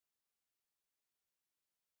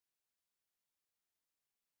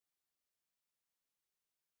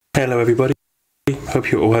Hello everybody,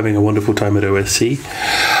 hope you're all having a wonderful time at OSC.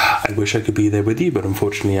 I wish I could be there with you, but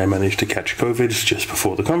unfortunately I managed to catch COVID just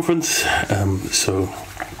before the conference, so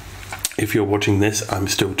if you're watching this, I'm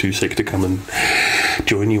still too sick to come and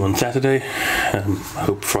join you on Saturday.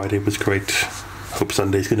 Hope Friday was great, hope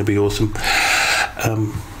Sunday's going to be awesome,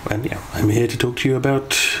 and yeah, I'm here to talk to you about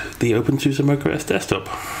the openSUSE MicroOS desktop.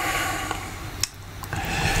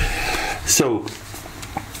 So,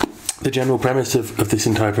 the general premise of this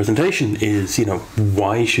entire presentation is,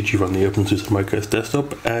 why should you run the openSUSE MicroOS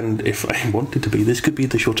desktop? And if I wanted to be, this could be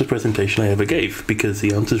the shortest presentation I ever gave, because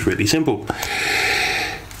the answer is really simple.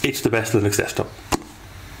 It's the best Linux desktop.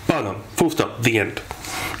 Bar none. Full stop. The end.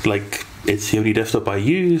 Like, it's the only desktop I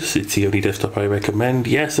use, it's the only desktop I recommend.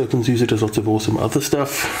 Yes, openSUSE does lots of awesome other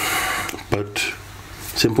stuff, but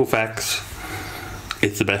simple facts,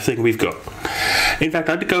 it's the best thing we've got. In fact,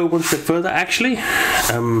 I'd go one step further, actually,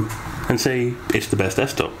 and say it's the best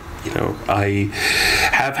desktop. I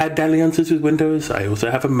have had dalliances with Windows. I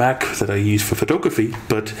also have a Mac that I use for photography,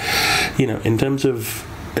 but, in terms of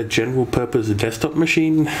a general purpose desktop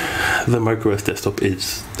machine, the MicroOS desktop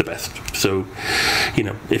is the best. So,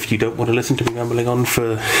 if you don't want to listen to me rambling on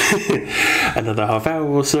for another half hour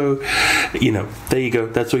or so, there you go.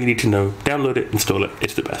 That's all you need to know. Download it, install it.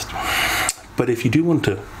 It's the best. But if you do want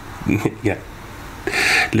to,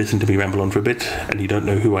 listen to me ramble on for a bit, and you don't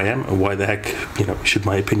know who I am and why the heck, should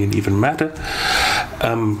my opinion even matter?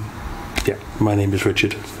 My name is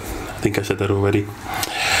Richard. I think I said that already.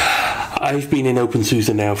 I've been in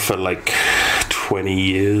openSUSE now for like 20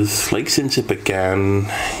 years, since it began.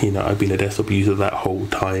 I've been a desktop user that whole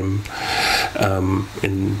time.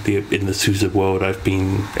 In the SUSE world, I've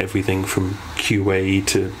been everything from QA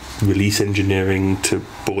to release engineering to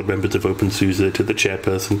board members of openSUSE to the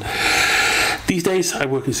chairperson. These days, I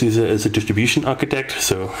work at SUSE as a distribution architect,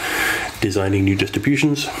 so designing new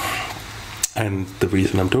distributions. And the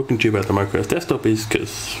reason I'm talking to you about the MicroOS desktop is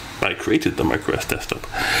because I created the MicroOS desktop.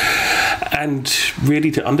 And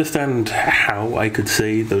really, to understand how I could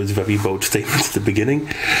say those very bold statements at the beginning,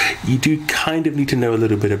 you do kind of need to know a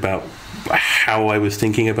little bit about how I was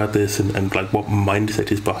thinking about this and what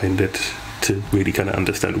mindset is behind it to really kind of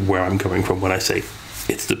understand where I'm coming from when I say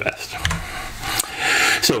it's the best.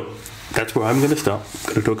 So that's where I'm going to start.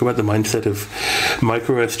 I'm going to talk about the mindset of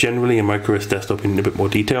MicroOS generally and MicroOS desktop in a bit more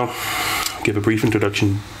detail, give a brief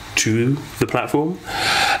introduction to the platform,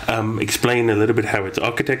 explain a little bit how it's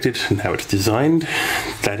architected and how it's designed.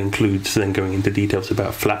 That includes then going into details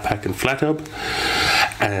about Flatpak and FlatHub,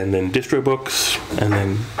 and then DistroBox, and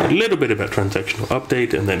then a little bit about transactional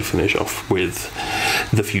update, and then finish off with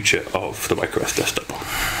the future of the MicroOS desktop.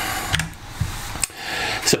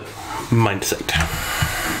 So, mindset.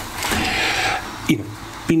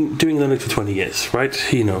 Been doing Linux for 20 years, right?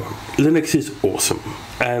 Linux is awesome,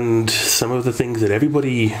 and some of the things that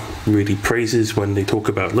everybody really praises when they talk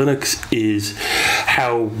about Linux is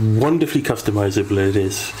how wonderfully customizable it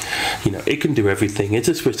is. It can do everything. It's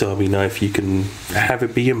a Swiss Army knife. You can have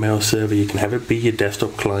it be your mail server, you can have it be your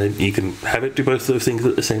desktop client, you can have it do both of those things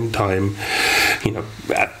at the same time.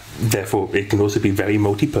 Therefore, it can also be very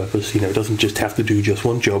multi-purpose. It doesn't just have to do just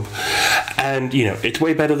one job. And, it's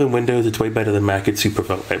way better than Windows, it's way better than Mac, it's super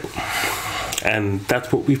reliable. And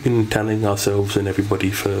that's what we've been telling ourselves and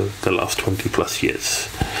everybody for the last 20 plus years.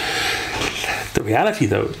 The reality,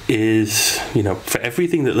 though, is, for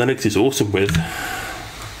everything that Linux is awesome with,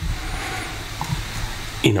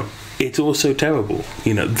 it's also terrible.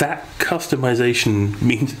 That customization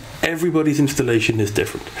means everybody's installation is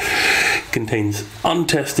different. Contains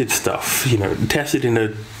untested stuff, tested in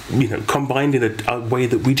a, combined in a way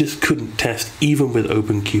that we just couldn't test even with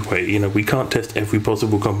OpenQA. We can't test every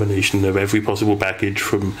possible combination of every possible package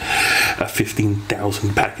from a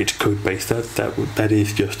 15,000 package code base. That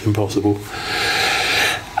is just impossible.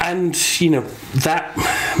 And, that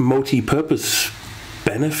multi-purpose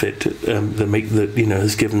benefit that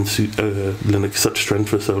has given Linux such strength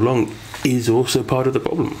for so long is also part of the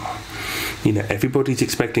problem. Everybody's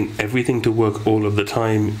expecting everything to work all of the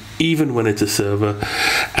time, even when it's a server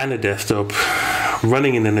and a desktop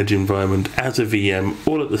running in an edge environment as a VM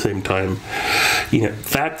all at the same time.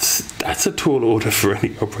 That's a tall order for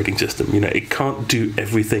any operating system. It can't do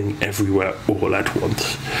everything everywhere all at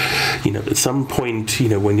once. At some point,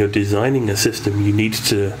 when you're designing a system, you need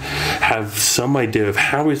to have some idea of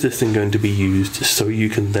how is this thing going to be used, so you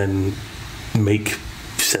can then make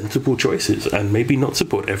sensible choices and maybe not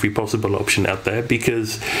support every possible option out there,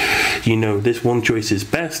 because this one choice is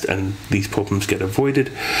best and these problems get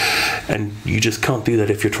avoided, and you just can't do that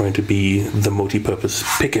if you're trying to be the multi-purpose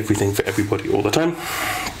pick everything for everybody all the time.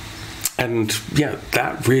 And yeah,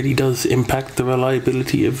 that really does impact the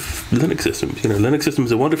reliability of Linux systems. You know, Linux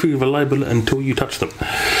systems are wonderfully reliable until you touch them,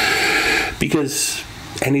 because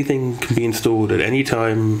anything can be installed at any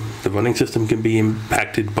time. The running system can be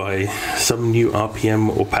impacted by some new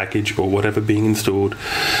RPM or package or whatever being installed,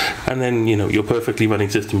 and then, you know, your perfectly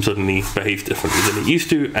running system suddenly behaves differently than it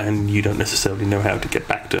used to, and you don't necessarily know how to get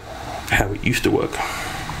back to how it used to work.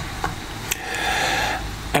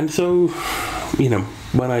 And so, you know,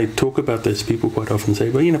 when I talk about this, people quite often say,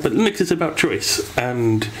 well, you know, but Linux is about choice,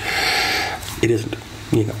 and it isn't.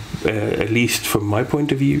 You know, at least from my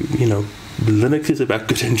point of view, you know, Linux is about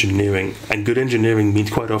good engineering, and good engineering means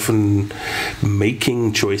quite often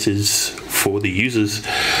making choices for the users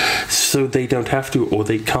so they don't have to, or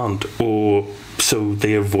they can't, or so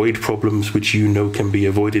they avoid problems which you know can be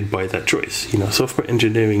avoided by that choice. You know, software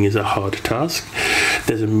engineering is a hard task.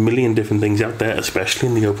 There's a million different things out there, especially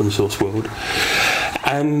in the open source world.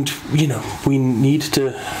 And, you know, we need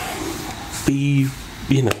to be,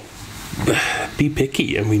 you know, be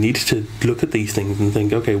picky, and we need to look at these things and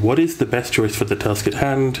think, okay, what is the best choice for the task at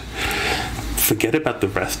hand? Forget about the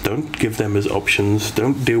rest. Don't give them as options.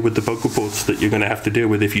 Don't deal with the bug reports that you're going to have to deal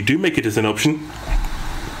with if you do make it as an option.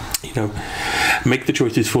 You know, make the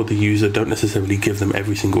choices for the user. Don't necessarily give them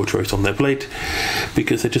every single choice on their plate,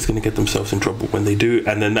 because they're just going to get themselves in trouble when they do,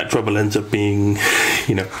 and then that trouble ends up being,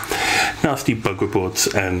 you know, nasty bug reports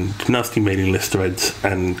and nasty mailing list threads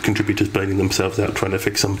and contributors blaming themselves out trying to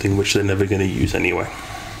fix something which they're never going to use anyway.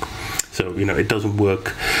 So, you know, it doesn't work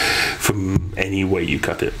from any way you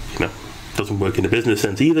cut it. You know, it doesn't work in a business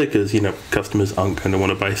sense either, because, you know, customers aren't going to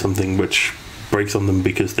want to buy something which breaks on them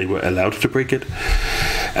because they were allowed to break it,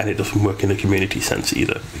 and it doesn't work in a community sense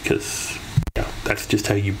either, because yeah, that's just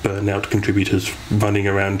how you burn out contributors running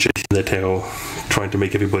around chasing their tail, trying to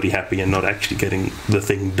make everybody happy and not actually getting the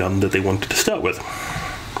thing done that they wanted to start with.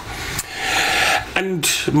 And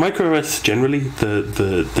MicroOS generally,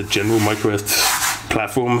 the general MicroOS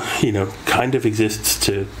platform, you know, kind of exists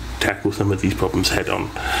to tackle some of these problems head on.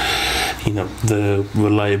 You know, the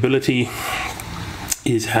reliability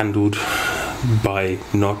is handled by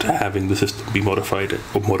not having the system be modified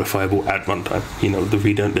or modifiable at runtime. You know,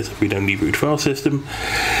 there's a read-only root file system.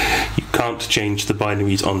 You can't change the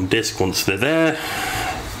binaries on disk once they're there,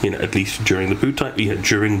 you know, at least during the boot time, you know,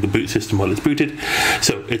 during the boot system while it's booted.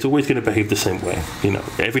 So it's always going to behave the same way. You know,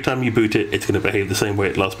 every time you boot it, it's going to behave the same way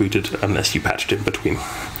it last booted, unless you patched in between.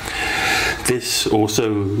 This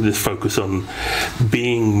focus on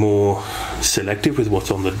being more selective with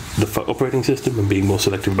what's on the operating system and being more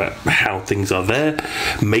selective about how things are there,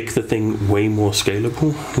 make the thing way more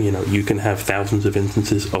scalable. You know, you can have thousands of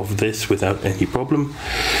instances of this without any problem,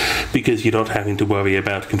 because you're not having to worry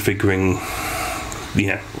about configuring, you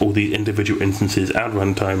know, all these individual instances at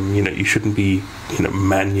runtime. You know, you shouldn't be, you know,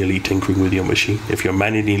 manually tinkering with your machine. If you're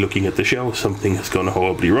manually looking at the shell, something has gone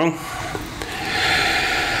horribly wrong.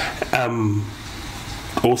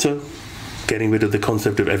 Also, getting rid of the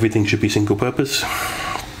concept of everything should be single purpose.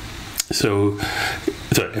 So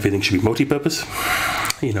everything should be multi-purpose.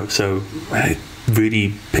 You know, so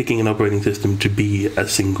really picking an operating system to be a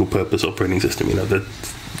single purpose operating system. You know, that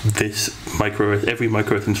every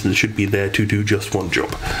MicroOS instance should be there to do just one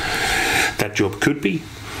job. That job could be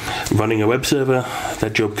running a web server.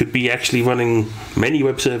 That job could be actually running many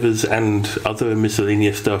web servers and other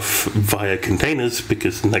miscellaneous stuff via containers,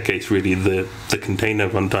 because in that case, really, the container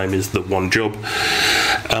runtime is the one job.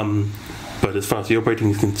 But as far as the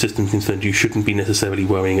operating system is concerned, you shouldn't be necessarily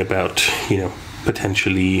worrying about, you know,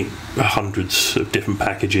 potentially hundreds of different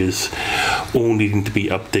packages all needing to be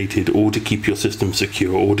updated, or to keep your system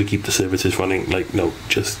secure, or to keep the services running. Like, no,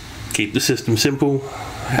 just keep the system simple,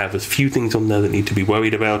 have as few things on there that need to be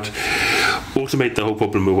worried about, automate the whole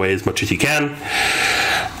problem away as much as you can,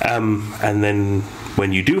 and then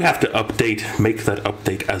when you do have to update, make that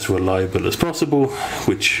update as reliable as possible,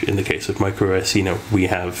 which in the case of MicroOS, you know, we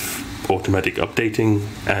have automatic updating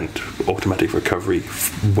and automatic recovery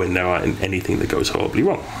when there are anything that goes horribly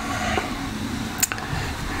wrong.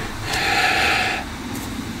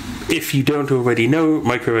 If you don't already know,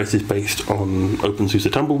 MicroOS is based on openSUSE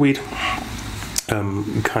Tumbleweed,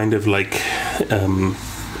 kind of like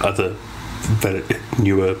other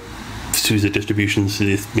newer SUSE distributions.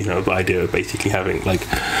 Is, you know, the idea of basically having like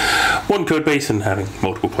one code base and having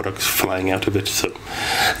multiple products flying out of it. So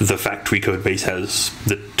the factory code base has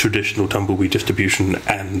the traditional Tumbleweed distribution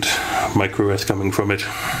and MicroOS coming from it.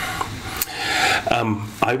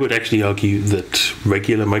 I would actually argue that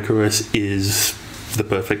regular MicroOS is the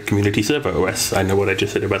perfect community server OS. I know what I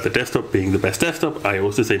just said about the desktop being the best desktop. I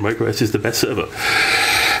also say MicroOS is the best server.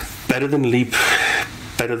 Better than Leap,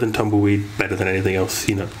 better than Tumbleweed, better than anything else.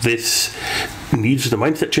 This needs the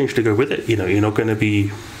mindset change to go with it. You're not going to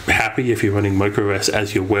be happy if you're running MicroOS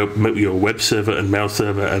as your web server and mail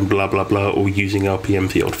server and blah blah blah, or using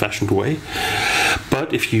RPM the old-fashioned way.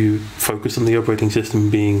 But if you focus on the operating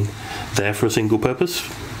system being there for a single purpose,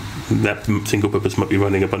 that single purpose might be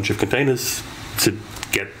running a bunch of containers to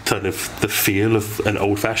get kind of the feel of an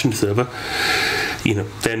old-fashioned server,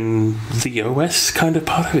 then the OS kind of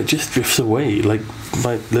part of it just drifts away. Like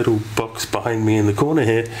my little box behind me in the corner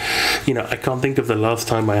here, I can't think of the last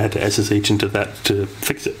time I had to SSH into that to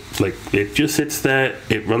fix it. Like, it just sits there,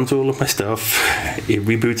 it runs all of my stuff, it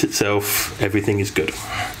reboots itself, everything is good.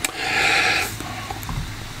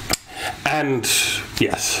 And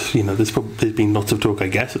yes, there's been lots of talk, I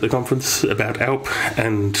guess, at the conference about ALP,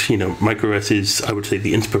 and MicroOS is, I would say,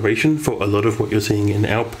 the inspiration for a lot of what you're seeing in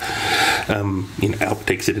ALP. ALP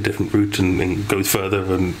takes it a different route and goes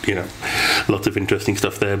further, and lots of interesting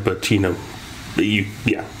stuff there. But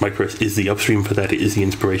MicroOS is the upstream for that. It is the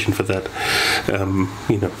inspiration for that.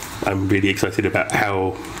 I'm really excited about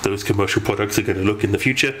how those commercial products are going to look in the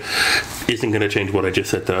future. Isn't going to change what I just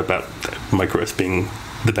said though about MicroOS being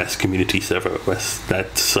the best community server OS.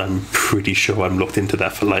 I'm pretty sure I'm locked into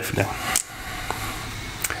that for life now.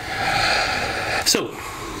 So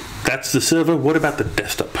that's the server. What about the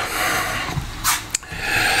desktop?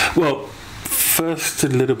 Well, first, a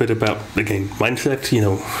little bit about, again, mindset.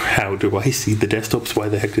 How do I see the desktops? Why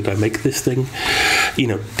the heck did I make this thing?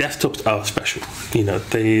 Desktops are special.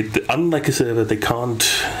 They unlike a server, they can't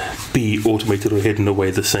be automated or hidden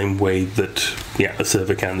away the same way that a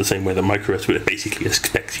server can, the same way that MicroOS would basically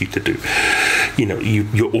expects you to do.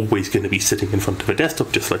 You're always going to be sitting in front of a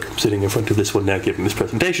desktop, just like I'm sitting in front of this one now giving this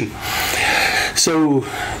presentation. So,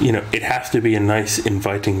 it has to be a nice,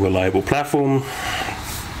 inviting, reliable platform.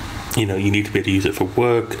 You need to be able to use it for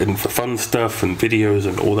work and for fun stuff and videos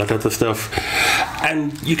and all that other stuff.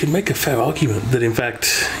 And you can make a fair argument that, in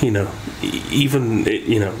fact, even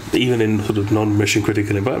in sort of non-mission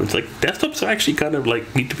critical environments, like desktops are actually kind of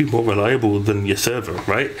like need to be more reliable than your server,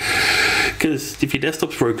 right? Because if your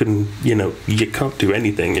desktop's broken, you can't do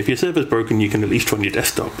anything. If your server's broken, you can at least run your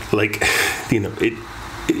desktop. Like,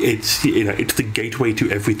 it's the gateway to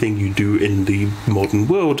everything you do in the modern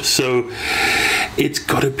world. So it's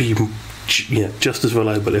got to be just as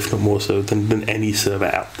reliable, if not more so, than any server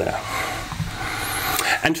out there.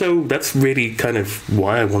 And so that's really kind of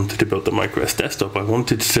why I wanted to build the MicroOS desktop. I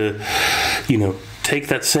wanted to, take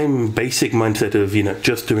that same basic mindset of,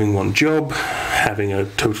 just doing one job, having a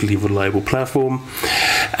totally reliable platform,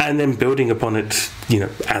 and then building upon it,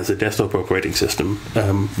 as a desktop operating system,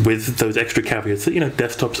 with those extra caveats that,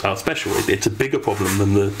 desktops are special. It's a bigger problem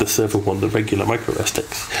than the server one that regular MicroOS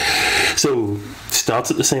takes. So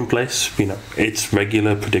starts at the same place, it's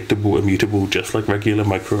regular, predictable, immutable, just like regular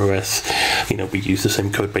MicroOS. We use the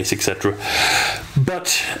same code base, etc.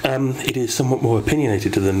 But it is somewhat more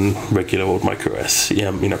opinionated than regular old MicroOS.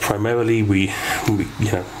 Primarily we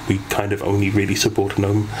kind of only really support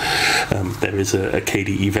GNOME. There is a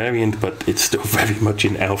KDE variant, but it's still very much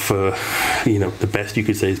in alpha. The best you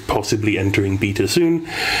could say is possibly entering beta soon,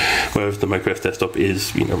 whereas the MicroOS desktop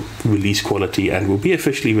is, release quality and will be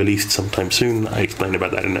officially released sometime soon. I explain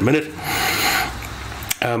about that in a minute.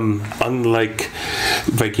 Unlike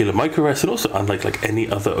regular MicroOS, and also unlike any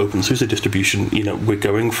other openSUSE distribution, we're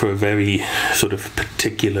going for a very sort of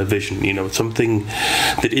particular vision. Something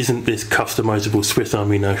that isn't this customizable Swiss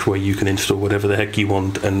Army knife where you can install whatever the heck you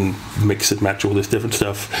want and mix and match all this different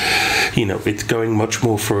stuff. It's going much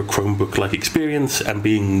more for a Chromebook-like experience and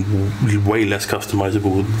being way less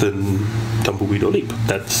customizable than Tumbleweed or Leap.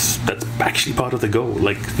 That's actually part of the goal.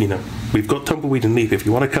 We've got Tumbleweed and Leap. If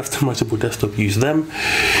you want a customizable desktop, use them.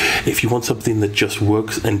 If you want something that just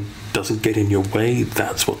works and doesn't get in your way,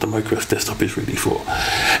 that's what the MicroOS desktop is really for.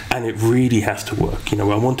 And it really has to work. I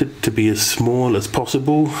want it to be as small as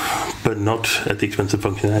possible, but not at the expense of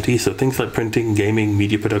functionality. So things like printing, gaming,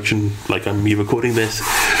 media production, like I'm recording this,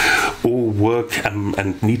 all work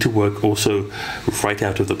and need to work also right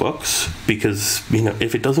out of the box. Because,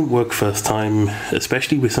 if it doesn't work first time,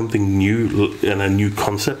 especially with something new and a new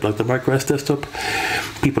concept like the MicroOS desktop,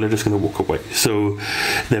 people are just going to walk away. So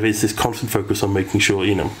there is this constant focus on making sure,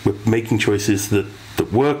 we're making choices that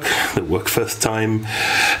work first time,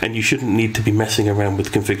 and you shouldn't need to be messing around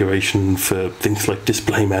with configuration for things like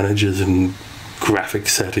display managers and graphics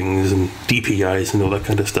settings and DPIs and all that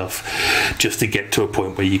kind of stuff just to get to a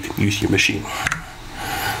point where you can use your machine.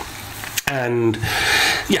 And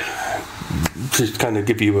to kind of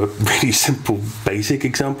give you a really simple basic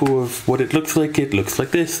example of what it looks like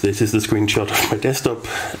this. This is the screenshot of my desktop.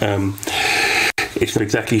 It's not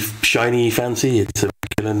exactly shiny fancy, it's a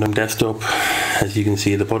GNOME desktop. As you can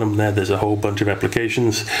see at the bottom there's a whole bunch of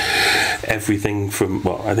applications. Everything from,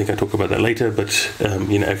 well, I think I'll talk about that later, but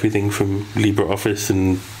everything from LibreOffice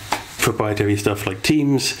and proprietary stuff like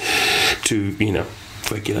Teams to,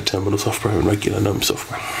 regular terminal software and regular GNOME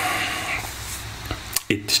software.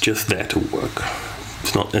 It's just there to work.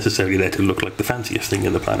 It's not necessarily there to look like the fanciest thing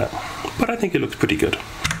in the planet, but I think it looks pretty good.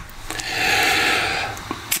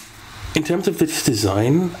 In terms of this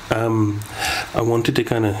design, I wanted to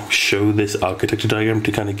kind of show this architecture diagram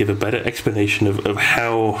to kind of give a better explanation of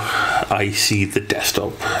how I see the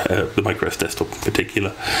desktop, the MicroOS desktop in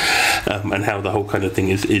particular, and how the whole kind of thing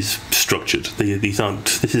is structured.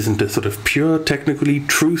 This isn't a sort of pure technically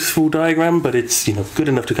truthful diagram, but it's good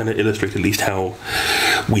enough to kind of illustrate at least how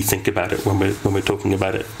we think about it when we're talking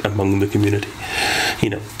about it among the community.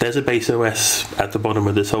 There's a base OS at the bottom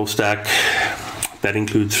of this whole stack. That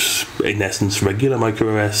includes, in essence, regular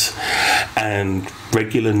MicroOS and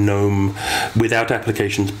regular GNOME without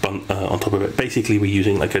applications on top of it. Basically, we're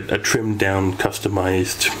using like a trimmed down,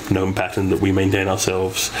 customized GNOME pattern that we maintain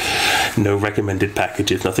ourselves. No recommended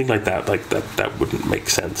packages, nothing like that. That wouldn't make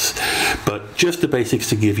sense. But just the basics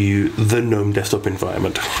to give you the GNOME desktop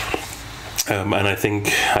environment. And I think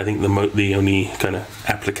the only kind of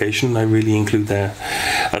application I really include there,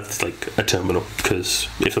 that's like a terminal, because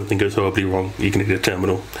if something goes horribly wrong, you can need a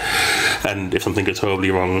terminal, and if something goes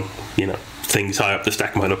horribly wrong, things high up the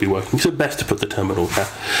stack might not be working, so best to put the terminal there.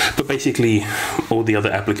 But basically, all the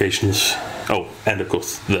other applications, and of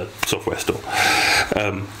course the software store,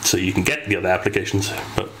 so you can get the other applications,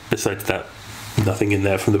 but besides that, nothing in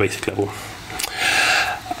there from the basic level.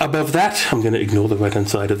 Above that, I'm going to ignore the right-hand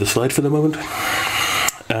side of the slide for the moment.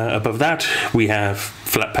 Above that, we have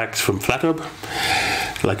Flatpaks from FlatHub.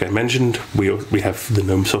 Like I mentioned, we have the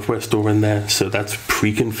GNOME software store in there, so that's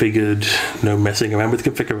pre-configured, no messing around with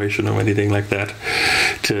configuration or anything like that,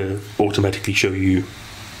 to automatically show you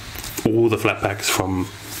all the Flatpaks from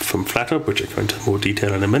FlatHub, which I'll go into more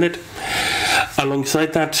detail in a minute.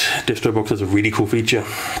 Alongside that, DistroBox has a really cool feature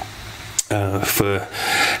for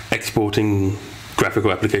exporting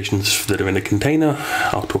graphical applications that are in a container.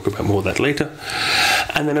 I'll talk about more of that later.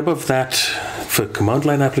 And then above that, for command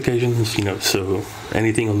line applications, so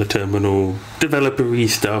anything on the terminal, developer-y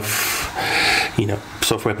stuff,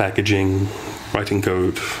 software packaging, writing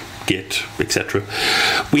code, Git, etc.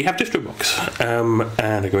 We have DistroBox,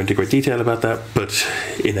 and I go into great detail about that, but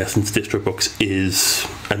in essence, DistroBox is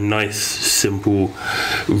a nice, simple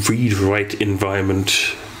read-write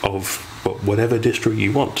environment of whatever distro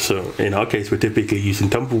you want. So in our case, we're typically using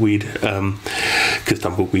Tumbleweed, because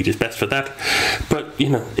Tumbleweed is best for that. But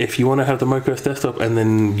if you want to have the MicroOS desktop and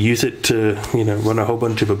then use it to run a whole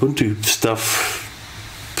bunch of Ubuntu stuff,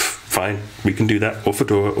 fine, we can do that, or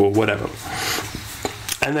Fedora or whatever.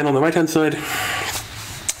 And then on the right hand side,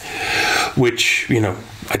 which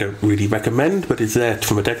I don't really recommend, but it's there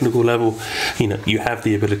from a technical level. You have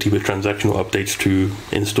the ability with transactional updates to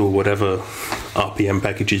install whatever RPM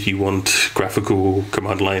packages you want, graphical,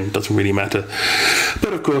 command line, doesn't really matter.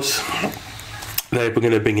 But of course, they're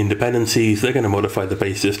going to bring in dependencies, they're going to modify the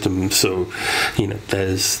base system, so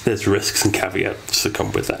there's risks and caveats that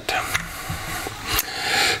come with that.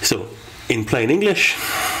 So in plain English,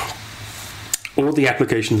 all the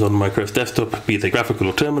applications on MicroOS desktop, be they graphical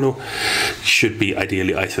or terminal, should be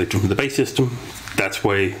ideally isolated from the base system. That's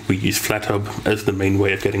why we use FlatHub as the main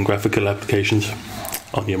way of getting graphical applications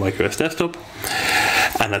on your MicroOS desktop.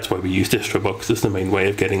 And that's why we use DistroBox as the main way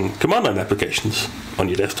of getting command line applications on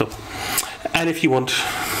your desktop. And if you want,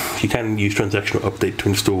 you can use transactional update to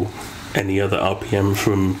install any other RPM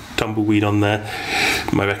from Tumbleweed on there.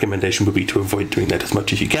 My recommendation would be to avoid doing that as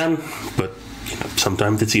much as you can, but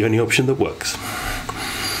sometimes it's the only option that works.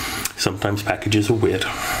 Sometimes packages are weird.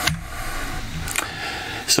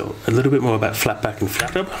 So a little bit more about Flatpak and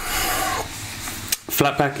FlatHub.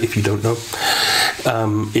 Flatpak, if you don't know,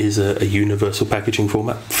 is a universal packaging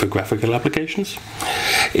format for graphical applications.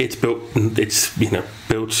 It's built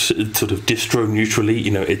sort of distro neutrally.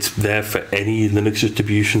 It's there for any Linux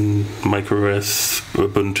distribution, MicroOS,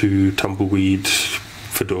 Ubuntu, Tumbleweed,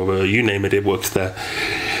 Fedora, you name it, it works there.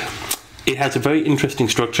 It has a very interesting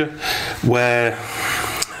structure where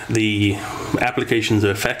the applications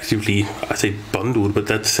are effectively, I say bundled, but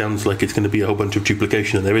that sounds like it's going to be a whole bunch of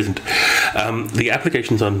duplication, and there isn't. The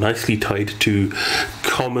applications are nicely tied to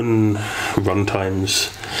common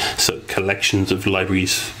runtimes, so collections of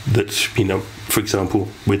libraries that For example,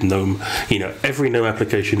 with GNOME, every GNOME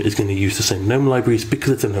application is going to use the same GNOME libraries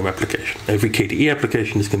because it's a GNOME application. Every KDE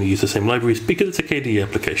application is going to use the same libraries because it's a KDE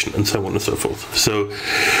application, and so on and so forth. So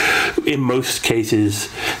in most cases,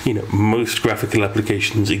 most graphical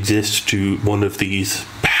applications exist to one of these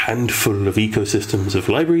handful of ecosystems of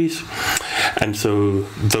libraries, and so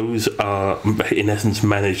those are in essence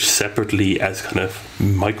managed separately as kind of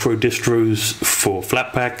micro distros for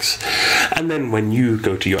Flatpaks. And then when you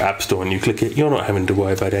go to your app store and you click it, you're not having to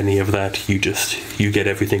worry about any of that. You get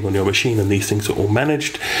everything on your machine, and these things are all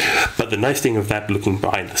managed. But the nice thing of that, looking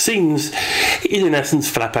behind the scenes, is in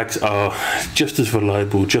essence Flatpaks are just as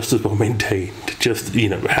reliable, just as well maintained, just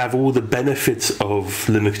have all the benefits of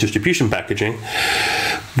Linux distribution packaging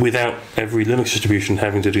without every Linux distribution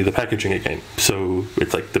having to do the packaging again. So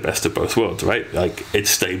it's like the best of both worlds, right? Like, it's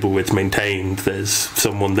stable, it's maintained, there's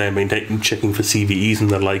someone there checking for CVEs and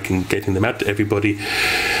the like and getting them out to everybody,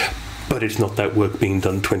 but it's not that work being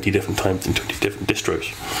done 20 different times in 20 different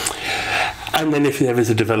distros. And then if there is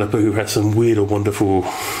a developer who has some weird or wonderful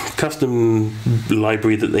custom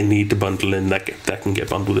library that they need to bundle in, that can get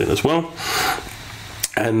bundled in as well.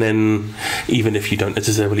 And then, even if you don't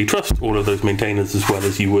necessarily trust all of those maintainers as well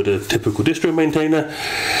as you would a typical distro maintainer,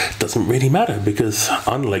 doesn't really matter, because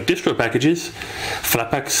unlike distro packages,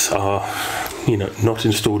 Flatpaks are, not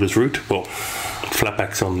installed as root. Well,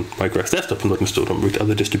 Flatpaks on MicroOS desktop are not installed on root.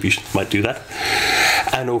 Other distributions might do that.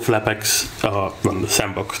 And all Flatpaks are run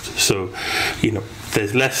sandboxed. So,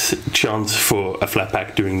 there's less chance for a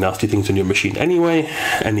Flatpak doing nasty things on your machine anyway.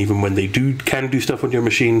 And even when they can do stuff on your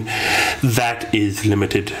machine, that is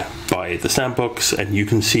limited by the sandbox. And you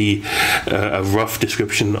can see a rough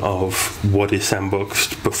description of what is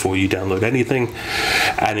sandboxed before you download anything.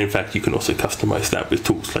 And in fact, you can also customize that with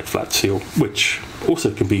tools like FlatSeal, which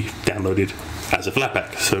also can be downloaded as a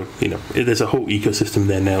Flatpak. So there's a whole ecosystem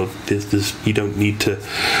there now. You don't need to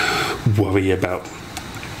worry about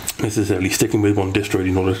necessarily sticking with one distro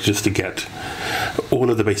in order just to get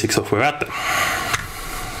all of the basic software out there.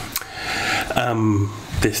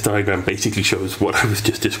 This diagram basically shows what I was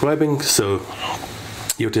just describing. So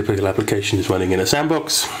your typical application is running in a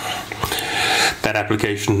sandbox. That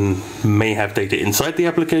application may have data inside the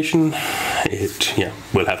application. It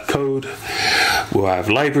will have code, will have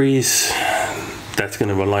libraries. That's going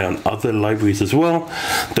to rely on other libraries as well.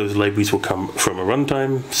 Those libraries will come from a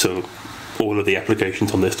runtime. So all of the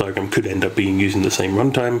applications on this diagram could end up being using the same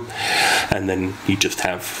runtime, and then you just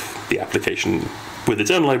have the application with its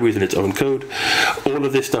own libraries and its own code. All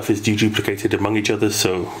of this stuff is deduplicated among each other,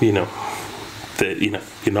 so you're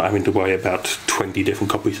not having to worry about 20 different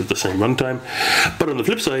copies of the same runtime. But on the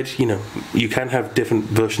flip side, you can have different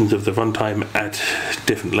versions of the runtime at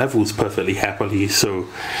different levels perfectly happily. So,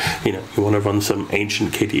 you want to run some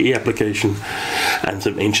ancient KDE application and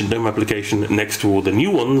some ancient GNOME application next to all the new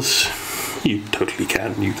ones. You totally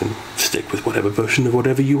can. You can stick with whatever version of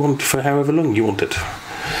whatever you want for however long you want it.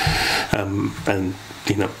 And,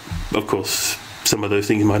 of course, some of those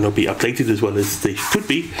things might not be updated as well as they should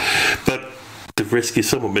be, but the risk is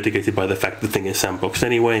somewhat mitigated by the fact the thing is sandboxed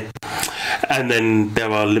anyway. And then there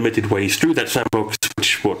are limited ways through that sandbox,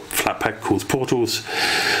 which what Flatpak calls portals,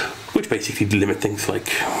 which basically limit things like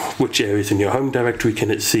which areas in your home directory can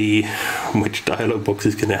it see, which dialog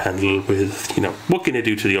boxes can it handle with, what can it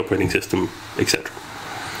do to the operating system, etc.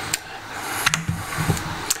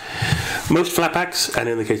 Most Flatpaks, and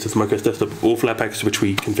in the case of the MicroOS desktop, all Flatpaks which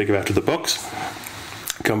we configure out of the box,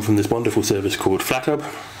 come from this wonderful service called FlatHub.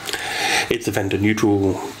 It's a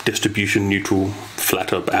vendor-neutral, distribution-neutral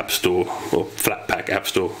FlatHub app store, or Flatpak app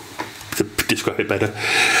store, to describe it better.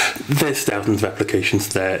 There's thousands of applications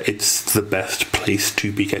there. It's the best place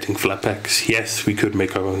to be getting Flatpaks. Yes, we could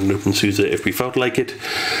make our own openSUSE if we felt like it,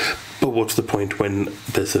 but what's the point when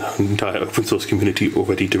there's an entire open source community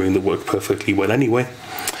already doing the work perfectly well anyway,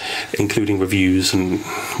 including reviews and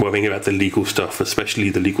worrying about the legal stuff, especially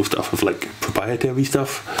the legal stuff of like proprietary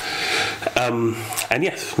stuff. And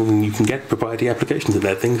yes, you can get proprietary applications in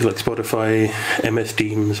there, things like Spotify, MS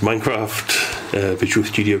Teams, Minecraft, Visual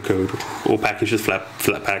Studio Code, all packaged as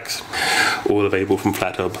Flatpaks, all available from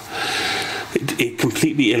FlatHub. It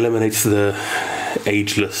completely eliminates the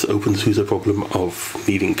ageless openSUSE problem of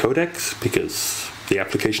needing codecs, because the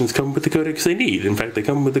applications come with the codecs they need. In fact, they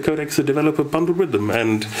come with the codecs the developer bundled with them,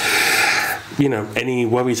 and any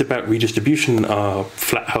worries about redistribution are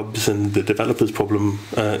FlatHub's and the developer's problem,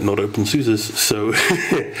 not openSUSE's. So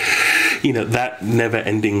that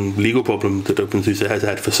never-ending legal problem that openSUSE has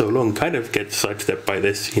had for so long kind of gets sidestepped by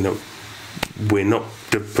this. We're not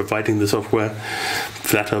providing the software.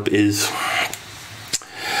 FlatHub is.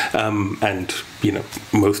 And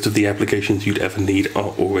most of the applications you'd ever need are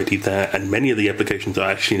already there, and many of the applications are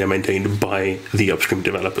actually now maintained by the upstream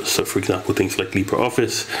developers. So for example, things like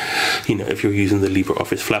LibreOffice, if you're using the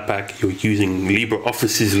LibreOffice Flatpak, you're using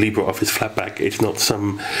LibreOffice's LibreOffice Flatpak. It's not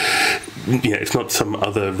some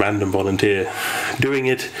other random volunteer doing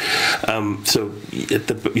it. So at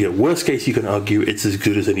the worst case, you can argue it's as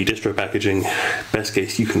good as any distro packaging. Best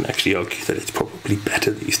case, you can actually argue that it's probably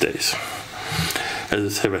better these days,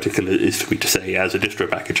 as heretical it is for me to say, as a distro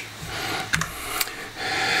package.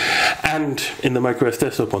 And in the MicroOS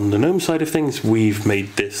desktop, on the GNOME side of things, we've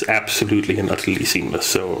made this absolutely and utterly seamless.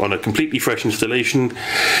 So on a completely fresh installation,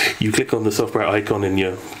 you click on the software icon in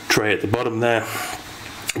your tray at the bottom there,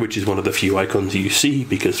 which is one of the few icons you see,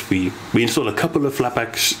 because we install a couple of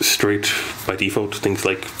Flatpaks straight by default, things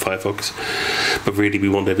like Firefox, but really we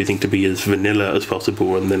want everything to be as vanilla as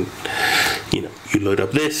possible. And then you load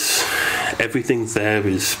up this, everything there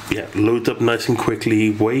is loads up nice and quickly,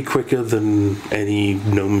 way quicker than any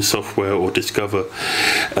GNOME software or Discover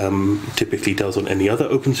typically does on any other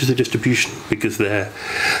openSUSE distribution, because they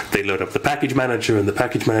load up the package manager, and the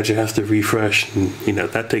package manager has to refresh, and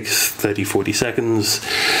that takes 30-40 seconds.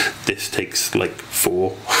 This takes like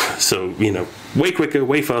 4, so way quicker,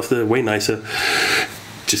 way faster, way nicer.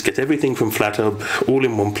 Just get everything from FlatHub all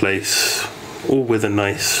in one place, all with a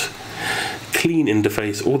nice clean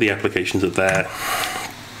interface. All the applications are there.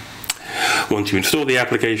 Once you install the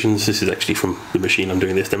applications, this is actually from the machine I'm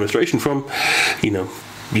doing this demonstration from,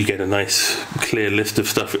 you get a nice clear list of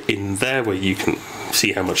stuff in there where you can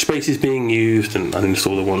see how much space is being used and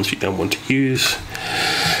uninstall the ones you don't want to use.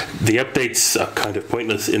 The updates are kind of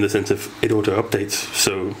pointless in the sense of it auto-updates.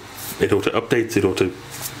 So it auto-updates, it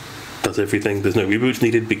auto-does everything. There's no reboots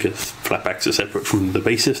needed because Flatpaks are separate from the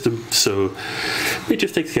base system. So it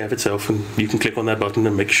just takes care of itself, and you can click on that button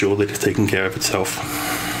and make sure that it's taking care of itself.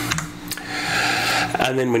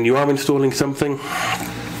 And then when you are installing something,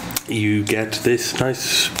 you get this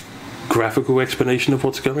nice graphical explanation of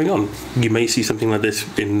what's going on. You may see something like this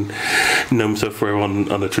in GNOME software on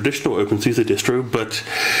a traditional openSUSE distro, but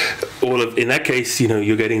in that case,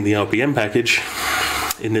 you're getting the RPM package.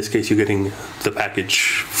 In this case, you're getting the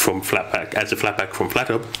package from Flatpak as a Flatpak from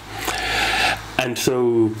FlatHub, and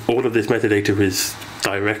so all of this metadata is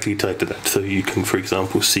directly tied to that. So you can, for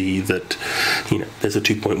example, see that there's a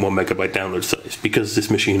 2.1 megabyte download size because this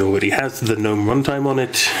machine already has the GNOME runtime on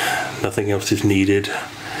it. Nothing else is needed.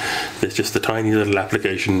 There's just a tiny little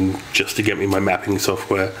application just to get me my mapping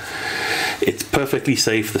software. It's perfectly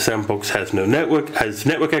safe. The sandbox has network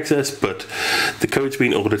access, but the code's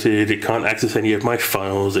been audited. It can't access any of my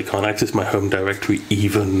files. It can't access my home directory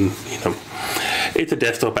even. It's a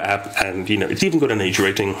desktop app, and it's even got an age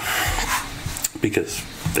rating because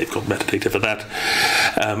they've got metadata for that.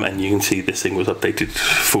 And you can see this thing was updated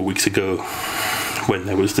 4 weeks ago when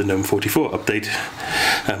there was the GNOME 44 update.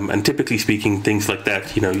 And typically speaking, things like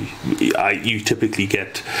that, you typically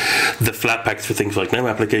get the Flatpaks for things like GNOME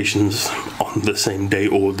applications on the same day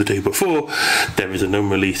or the day before there is a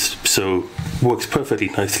GNOME release. So works perfectly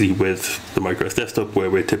nicely with the MicroOS desktop, where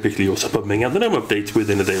we're typically also pumping out the GNOME updates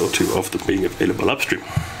within a day or two of them being available upstream.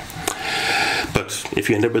 But if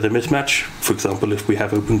you end up with a mismatch, for example, if we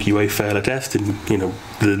have OpenQA fail a test and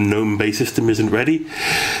the GNOME base system isn't ready,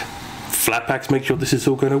 Flatpaks make sure this is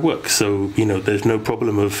all going to work. So there's no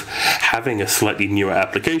problem of having a slightly newer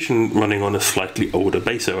application running on a slightly older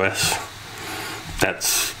base OS.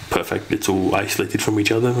 That's perfect. It's all isolated from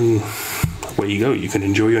each other, and away you go. You can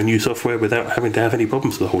enjoy your new software without having to have any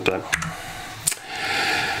problems the whole time.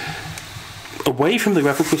 Away from the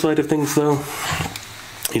graphical side of things, though,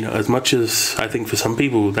 as much as I think for some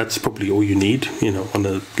people that's probably all you need, on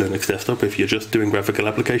a Linux desktop, if you're just doing graphical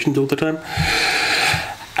applications all the time.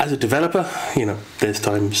 As a developer, there's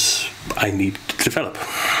times I need to develop,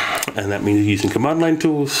 and that means using command line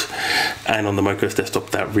tools, and on the MicroOS desktop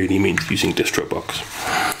that really means using DistroBox.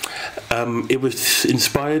 It was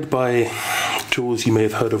inspired by tools you may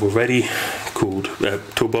have heard of already called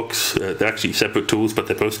Toolbox. They're actually separate tools, but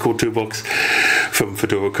they're both called Toolbox, from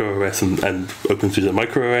Fedora CoreOS and openSUSE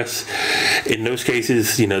MicroOS. In those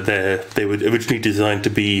cases, they were originally designed to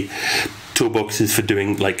be toolboxes for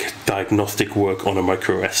doing like diagnostic work on a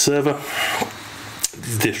MicroOS server.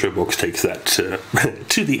 DistroBox takes that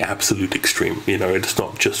to the absolute extreme. It's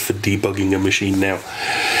not just for debugging a machine now.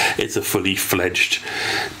 It's a fully fledged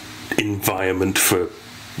environment for,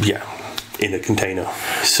 in a container.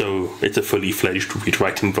 So it's a fully fledged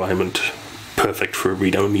read-write environment, perfect for a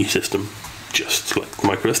read-only system, just like the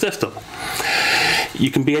MicroOS desktop. You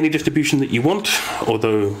can be any distribution that you want,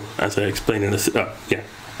 although, as I explained in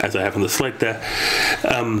as I have on the slide there,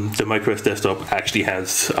 the MicroOS desktop actually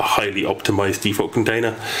has a highly optimized default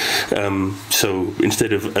container. So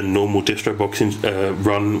instead of a normal distro box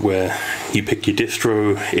run where you pick your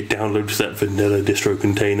distro, it downloads that vanilla distro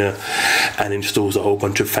container and installs a whole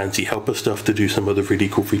bunch of fancy helper stuff to do some of the really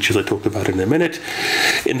cool features I talked about in a minute.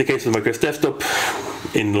 In the case of the MicroOS desktop,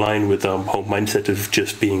 in line with our whole mindset of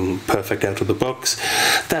just being perfect out of the box,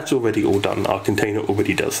 that's already all done. Our container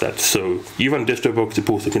already does that. So you run DistroBox, it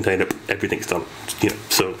pulls the container, everything's done.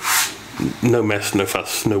 So no mess, no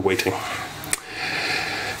fuss, no waiting.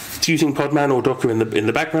 It's using Podman or Docker in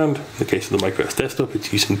the background. In the case of the MicroOS desktop,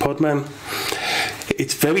 it's using Podman.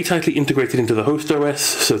 It's very tightly integrated into the host OS,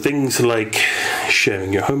 so things like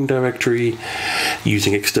sharing your home directory,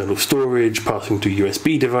 using external storage, passing to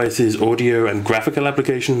USB devices, audio and graphical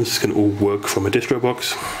applications can all work from a distro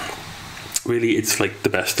box. Really, it's like the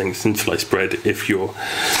best thing since sliced bread if you're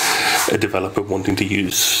a developer wanting to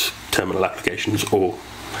use terminal applications or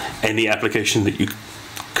any application that you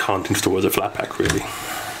can't install as a Flatpak, really.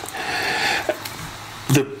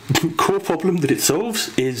 The core problem that it solves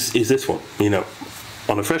is this one.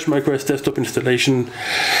 On a fresh MicroOS desktop installation,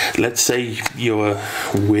 let's say you're a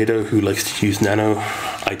weirdo who likes to use Nano.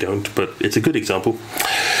 I don't, but it's a good example.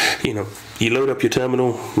 You load up your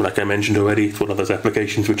terminal, like I mentioned already, it's one of those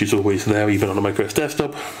applications which is always there even on a MicroOS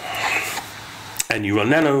desktop, and you run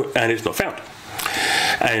Nano and it's not found.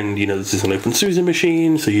 And this is an openSUSE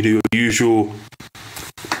machine, so you do your usual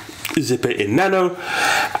zip it in Nano,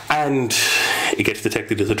 and it gets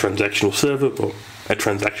detected as a transactional server, or a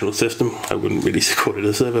transactional system. I wouldn't really call it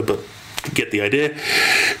a server, but you get the idea.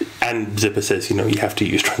 And Zipper says, you have to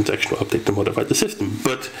use transactional update to modify the system.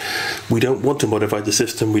 But we don't want to modify the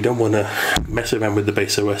system. We don't want to mess around with the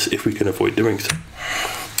base OS if we can avoid doing so.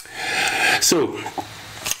 So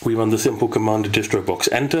we run the simple command distrobox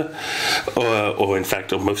enter, or in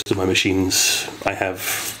fact, on most of my machines, I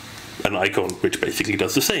have an icon which basically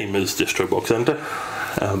does the same as distrobox enter.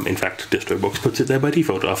 In fact, distrobox puts it there by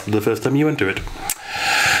default after the first time you enter it.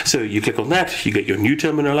 So you click on that, you get your new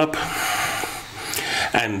terminal up,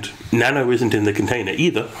 and Nano isn't in the container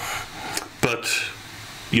either, but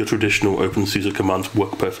your traditional openSUSE commands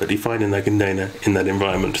work perfectly fine in that container, in that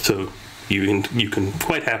environment. So you can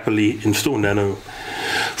quite happily install Nano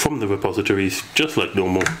from the repositories just like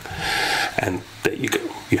normal, and there you go.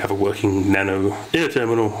 You have a working Nano in a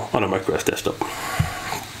terminal on a MicroOS desktop.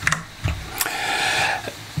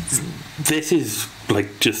 This is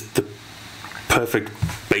like just the perfect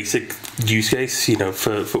basic use case,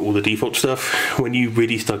 for all the default stuff. When you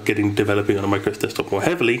really start developing on a MicroOS desktop more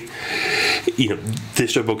heavily,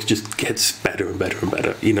 DistroBox just gets better and better and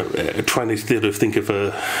better. Trying to sort of think of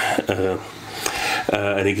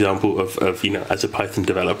an example of as a Python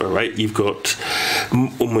developer, right? You've got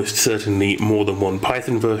almost certainly more than one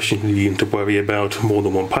Python version you need to worry about, more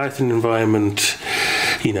than one Python environment,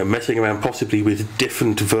 messing around possibly with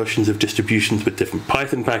different versions of distributions with different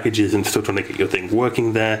Python packages and still trying to get your thing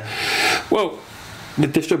working there. Well,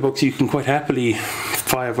 with DistroBox, you can quite happily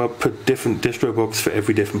fire up a different DistroBox for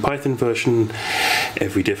every different Python version,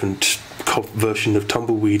 every different version of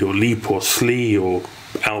Tumbleweed or Leap or Slee or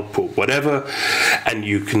Alp or whatever, and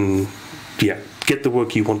you can get the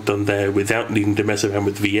work you want done there without needing to mess around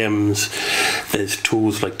with VMs. There's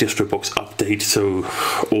tools like DistroBox Update, so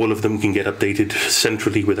all of them can get updated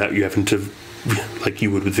centrally without you having to, like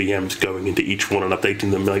you would with VMs, going into each one and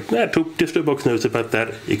updating them. Like, DistroBox knows about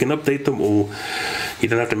that. You can update them all. You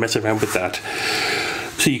don't have to mess around with that.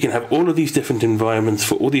 So you can have all of these different environments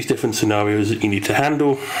for all these different scenarios that you need to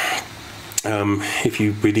handle. If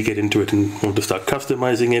you really get into it and want to start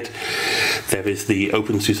customizing it, there is the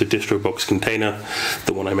openSUSE DistroBox container,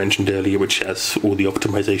 the one I mentioned earlier, which has all the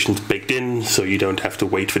optimizations baked in, so you don't have to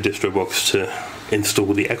wait for DistroBox to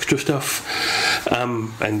install the extra stuff.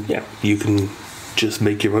 And you can just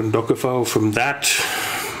make your own Docker file from that,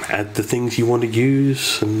 add the things you want to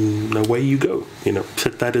use, and away you go.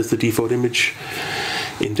 Set that as the default image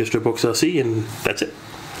in DistroBox RC, and that's it.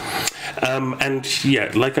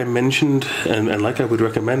 Like I mentioned, and like I would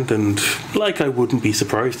recommend, and like I wouldn't be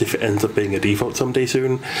surprised if it ends up being a default someday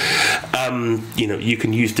soon, you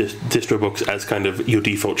can use DistroBox as kind of your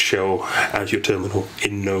default shell as your terminal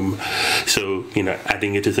in GNOME. So,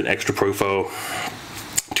 adding it as an extra profile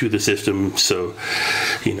to the system. So,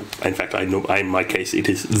 in fact, I know in my case it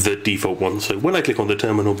is the default one. So when I click on the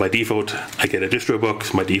terminal by default, I get a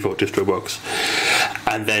DistroBox, my default DistroBox,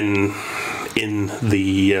 and then in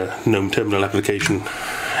the GNOME terminal application,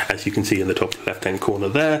 as you can see in the top left hand corner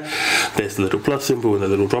there's the little plus symbol and the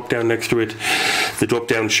little drop down next to it. The drop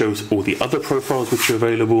down shows all the other profiles which are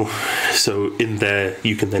available. So in there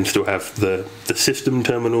you can then still have the system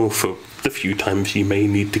terminal for the few times you may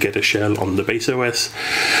need to get a shell on the base OS.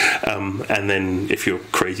 And then if you're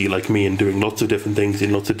crazy like me and doing lots of different things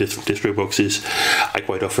in lots of different distro boxes, I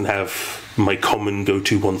quite often have my common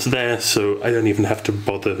go-to ones there, so I don't even have to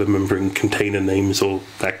bother remembering container names or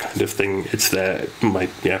that kind of thing. It's there. My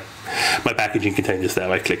packaging container is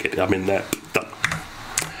there. I click it, I'm in there, done.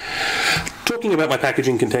 Talking about my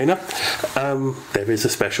packaging container, there is a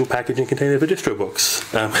special packaging container for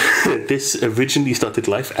DistroBox. This originally started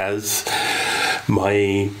life as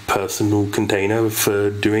my personal container for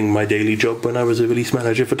doing my daily job when I was a release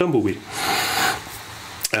manager for Tumbleweed.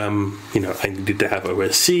 I needed to have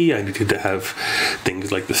OSC, I needed to have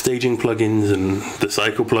things like the staging plugins and the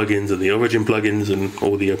cycle plugins and the origin plugins and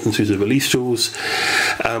all the openSUSE release tools.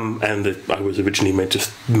 And I was originally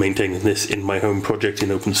just maintaining this in my home project in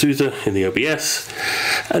openSUSE, in the OBS.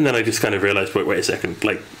 And then I just kind of realized, wait a second,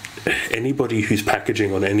 like anybody who's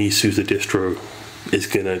packaging on any SUSE distro is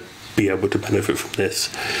going to be able to benefit from this.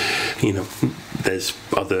 There's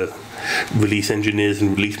other release engineers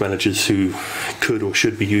and release managers who could or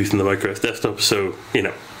should be using the MicroOS desktop, so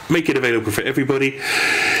make it available for everybody.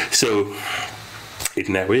 So it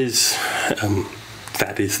now is.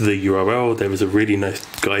 That is the URL. There is a really nice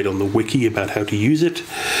guide on the wiki about how to use it,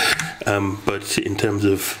 but in terms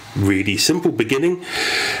of really simple beginning,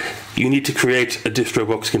 you need to create a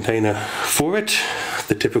DistroBox container for it.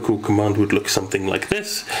 The typical command would look something like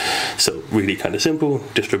this. So really kind of simple,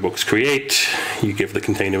 DistroBox create, you give the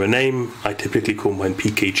container a name. I typically call mine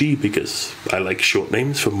PKG because I like short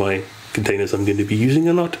names for my containers I'm going to be using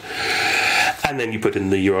a lot. And then you put in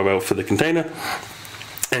the URL for the container.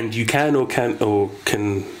 And you can or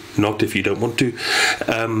can not, if you don't want to,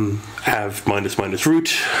 have --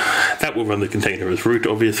 root. That will run the container as root,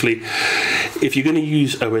 obviously. If you're going to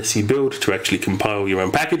use OSC build to actually compile your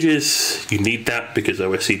own packages, you need that because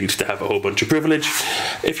OSC needs to have a whole bunch of privilege.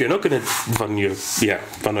 If you're not going to run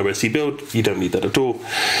OSC build, you don't need that at all.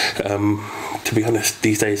 To be honest,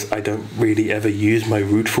 these days I don't really ever use my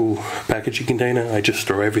rootful packaging container. I just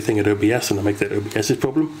throw everything at OBS and I make that OBS's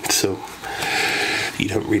problem. So you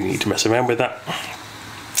don't really need to mess around with that.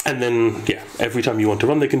 And then, every time you want to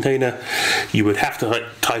run the container, you would have to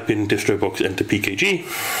type in DistroBox enter PKG,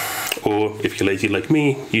 or if you're lazy like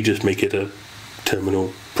me, you just make it a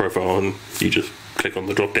terminal profile and you just click on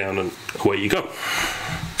the drop down and away you go.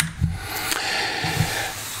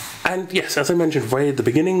 And yes, as I mentioned right at the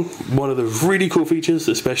beginning, one of the really cool features,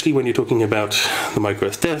 especially when you're talking about the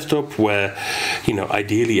MicroOS desktop, where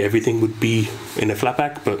ideally everything would be in a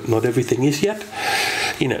Flatpak, but not everything is yet.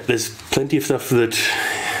 There's plenty of stuff that,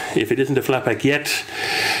 if it isn't a Flatpak yet,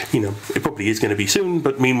 it probably is going to be soon,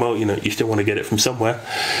 but meanwhile, you still want to get it from somewhere.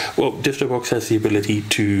 Well, DistroBox has the ability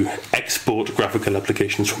to export graphical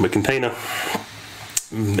applications from a container.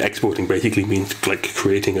 Exporting basically means like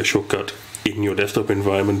creating a shortcut in your desktop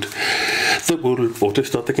environment that will auto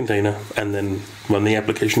start the container and then run the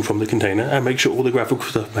application from the container and make sure all the graphical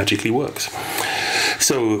stuff magically works.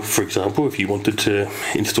 So, for example, if you wanted to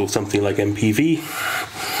install something like MPV,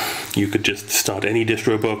 you could just start any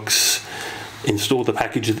DistroBox, install the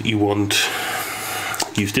package that you want,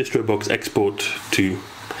 use DistroBox export to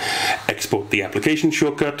export the application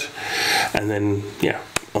shortcut, and then,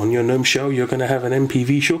 on your GNOME shell, you're going to have an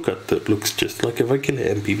MPV shortcut that looks just like a regular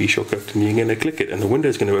MPV shortcut, and you're going to click it, and the window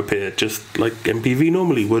is going to appear just like MPV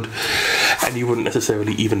normally would, and you wouldn't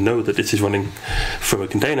necessarily even know that this is running from a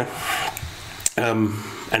container.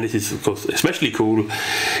 And this is, of course, especially cool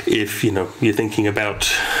if you're thinking about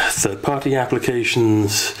third-party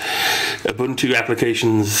applications, Ubuntu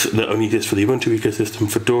applications that only exist for the Ubuntu ecosystem,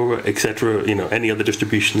 Fedora, etc. Any other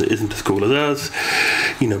distribution that isn't as cool as ours.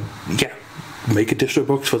 Make a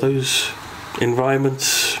DistroBox for those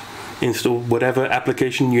environments. Install whatever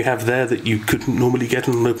application you have there that you couldn't normally get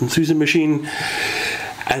on an openSUSE machine,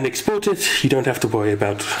 and export it. You don't have to worry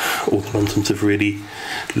about all the nonsense of really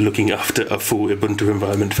looking after a full Ubuntu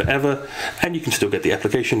environment forever, and you can still get the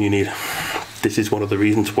application you need. This is one of the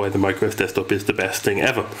reasons why the MicroOS desktop is the best thing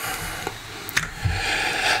ever.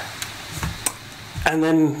 And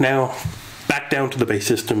then now back down to the base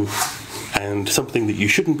system, and something that you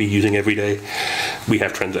shouldn't be using every day, we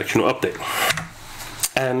have transactional update.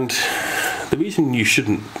 And the reason you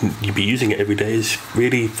shouldn't be using it every day is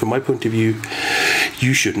really, from my point of view,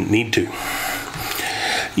 you shouldn't need to.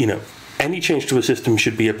 Any change to a system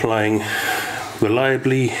should be applying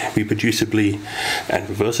reliably, reproducibly, and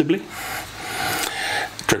reversibly.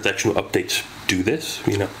 Transactional updates do this.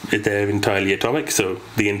 They're entirely atomic, so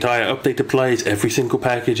the entire update applies every single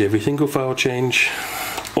package, every single file change,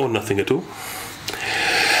 or nothing at all.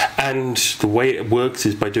 And the way it works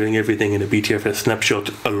is by doing everything in a BTFS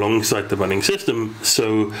snapshot alongside the running system,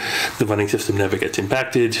 so the running system never gets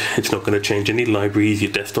impacted. It's not going to change any libraries.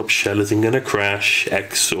 Your desktop shell isn't going to crash.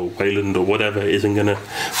 X or Wayland or whatever isn't going to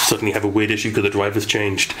suddenly have a weird issue because the driver's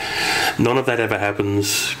changed. None of that ever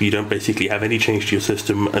happens. You don't basically have any change to your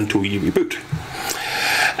system until you reboot.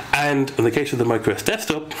 And in the case of the MicroOS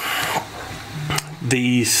desktop,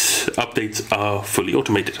 these updates are fully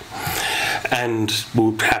automated and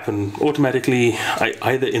will happen automatically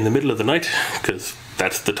either in the middle of the night, because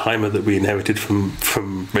that's the timer that we inherited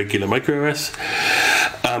from regular MicroOS,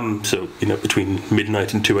 so between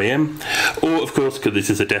midnight and 2 a.m. or of course, because this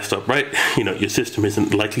is a desktop, right, your system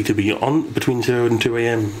isn't likely to be on between 0 and 2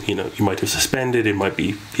 a.m. You might have suspended, it might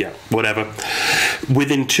be whatever,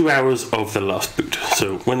 within 2 hours of the last boot.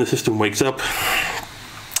 So when the system wakes up,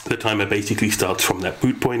 the timer basically starts from that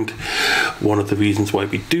boot point. One of the reasons why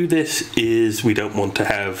we do this is we don't want to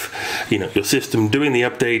have, your system doing the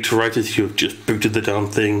update right as you've just booted the darn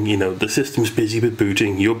thing. The system's busy with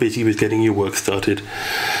booting, you're busy with getting your work started.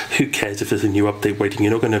 Who cares if there's a new update waiting?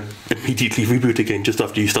 You're not going to immediately reboot again just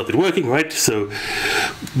after you started working, right? So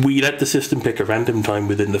we let the system pick a random time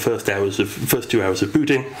within the first 2 hours of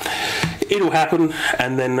booting. It'll happen,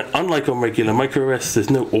 and then unlike on regular MicroOS, there's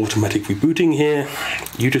no automatic rebooting here.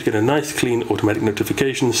 You just get a nice clean automatic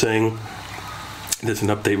notification saying there's an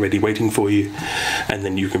update ready waiting for you, and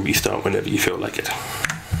then you can restart whenever you feel like it.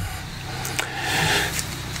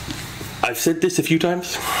 I've said this a few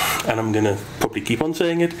times, and I'm going to probably keep on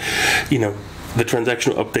saying it. The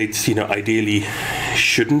transactional updates, ideally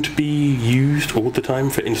shouldn't be used all the time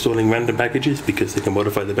for installing random packages because they can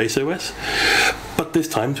modify the base OS. But there's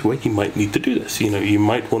times where you might need to do this. You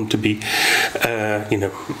might want to be,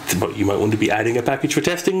 you might want to be adding a package for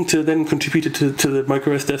testing to then contribute it to the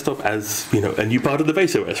MicroOS desktop as, a new part of the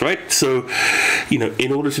base OS, right? So,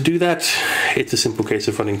 in order to do that, it's a simple case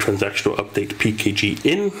of running transactional update pkg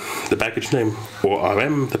in, the package name, or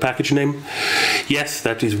rm, the package name. Yes,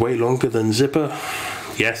 that is way longer than zipper.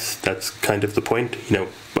 Yes, that's kind of the point.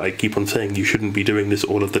 I keep on saying you shouldn't be doing this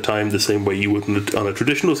all of the time the same way you would on a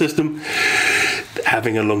traditional system.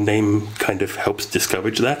 Having a long name kind of helps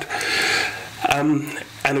discourage that.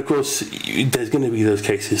 And of course, there's going to be those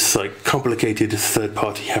cases like complicated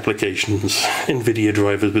third-party applications, NVIDIA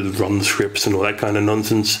drivers with run scripts and all that kind of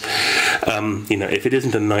nonsense. If it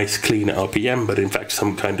isn't a nice, clean RPM, but in fact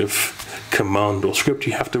some kind of command or script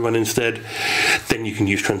you have to run instead, then you can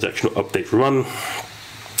use transactional update run.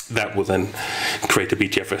 That will then create a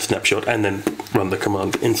BTFS snapshot and then run the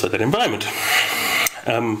command inside that environment.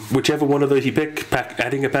 Whichever one of those you pick,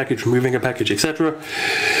 adding a package, removing a package, etc.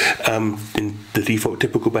 In the default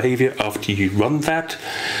typical behavior, after you run that,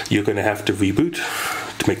 you're going to have to reboot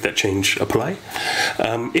to make that change apply.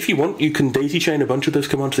 If you want, you can daisy chain a bunch of those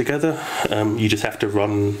commands together. You just have to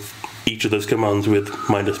run each of those commands with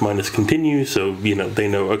 -- continue, so they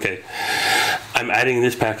know, okay, I'm adding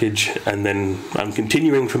this package and then I'm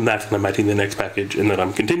continuing from that and I'm adding the next package and then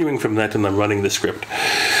I'm continuing from that and I'm running the script.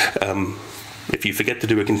 If you forget to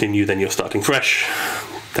do a continue, then you're starting fresh.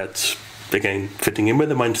 That's again fitting in with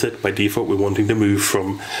the mindset. By default, we're wanting to move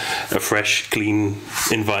from a fresh, clean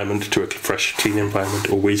environment to a fresh, clean environment,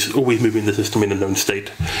 always moving the system in a known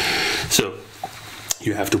state. So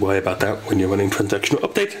you have to worry about that when you're running transactional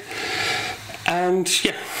update. And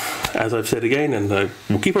yeah, as I've said again, and I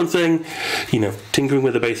will keep on saying, tinkering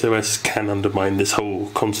with the base OS can undermine this whole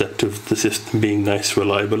concept of the system being nice,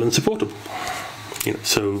 reliable, and supportable.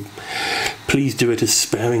 So please do it as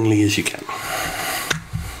sparingly as you can.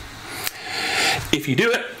 If you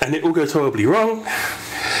do it and it all goes horribly wrong,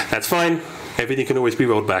 that's fine. Everything can always be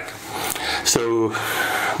rolled back. So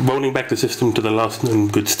rolling back the system to the last known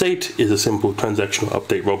good state is a simple transactional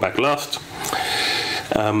update rollback last.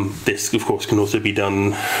 This, of course, can also be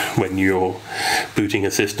done when you're booting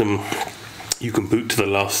a system. You can boot to the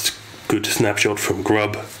last good snapshot from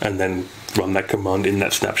grub and then run that command in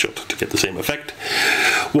that snapshot to get the same effect.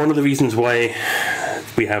 One of the reasons why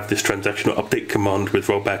we have this transactional update command with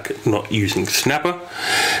rollback not using Snapper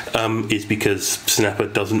is because Snapper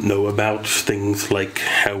doesn't know about things like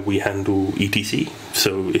how we handle etc.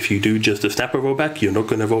 So if you do just a Snapper rollback, you're not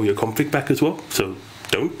going to roll your config back as well. So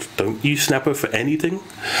don't use Snapper for anything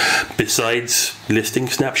besides listing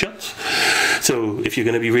snapshots. So if you're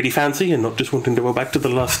going to be really fancy and not just wanting to roll back to the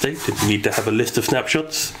last state, and you need to have a list of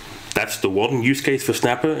snapshots, that's the one use case for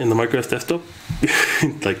Snapper in the MicroOS desktop.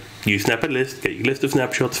 Like, use Snapper list, get your list of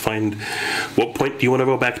snapshots, find what point do you want to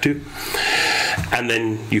roll back to, and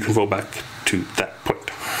then you can roll back to that point.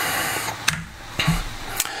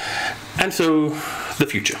 And so, the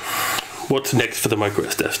future. what's next for the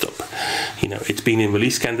MicroOS desktop? You know, it's been in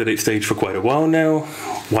release candidate stage for quite a while now.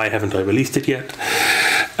 Why haven't I released it yet?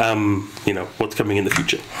 You know, what's coming in the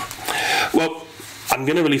future? Well, I'm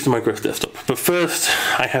going to release the MicroOS desktop, but first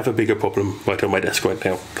I have a bigger problem right on my desk right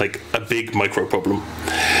now, like a big micro problem.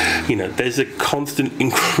 You know, there's a constant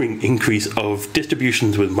increase of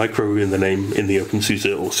distributions with micro in the name in the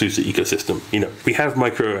openSUSE or SUSE ecosystem. You know, we have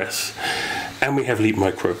MicroOS, and we have Leap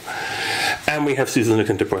Micro, and we have SUSE Linux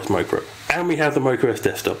Enterprise Micro, and we have the MicroOS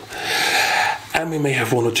desktop, and we may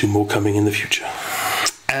have one or two more coming in the future.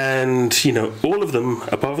 And, you know, all of them,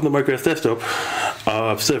 apart from the MicroOS desktop,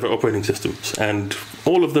 are server operating systems. And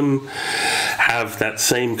all of them have that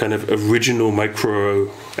same kind of original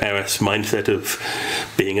MicroOS mindset of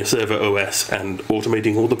being a server OS and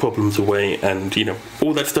automating all the problems away and, you know,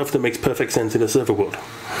 all that stuff that makes perfect sense in a server world.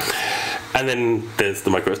 And then there's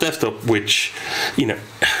the MicroOS desktop, which, you know,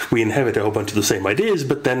 we inherit a whole bunch of the same ideas,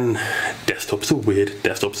 but then desktops are weird,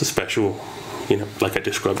 desktops are special, you know, like I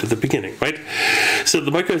described at the beginning, right? So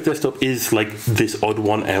the MicroOS desktop is like this odd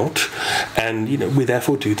one out, and, you know, we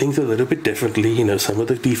therefore do things a little bit differently. You know, some of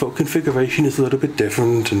the default configuration is a little bit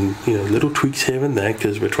different, and, you know, little tweaks here and there,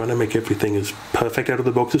 because we're trying to make everything as perfect out of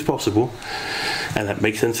the box as possible, and that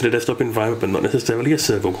makes sense in a desktop environment, but not necessarily a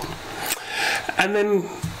server one. And then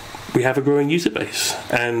we have a growing user base,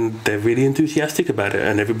 and they're really enthusiastic about it,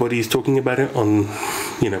 and everybody's talking about it on,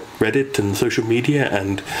 you know, Reddit and social media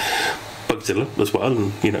and Bugzilla as well,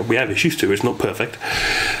 and, you know, we have issues too, it's not perfect.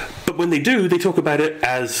 But when they do, they talk about it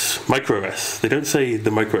as MicroOS. They don't say the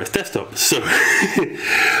MicroOS desktop. So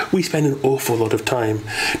we spend an awful lot of time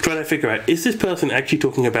trying to figure out, is this person actually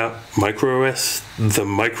talking about MicroOS, the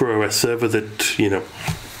MicroOS server that, you know,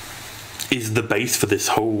 is the base for this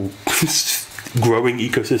whole growing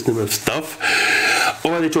ecosystem of stuff?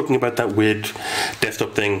 Or are they talking about that weird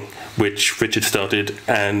desktop thing which Richard started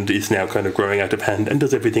and is now kind of growing out of hand and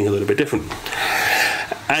does everything a little bit different?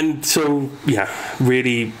 And so, yeah,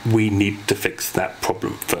 really, we need to fix that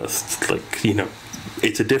problem first. Like, you know,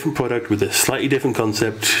 it's a different product with a slightly different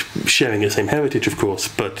concept, sharing the same heritage, of course,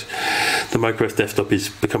 but the MicroOS desktop is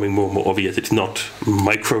becoming more and more obvious. It's not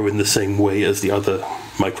micro in the same way as the other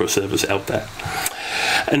micro servers out there.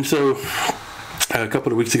 And so a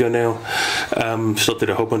couple of weeks ago now, started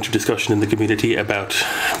a whole bunch of discussion in the community about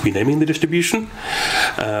renaming the distribution.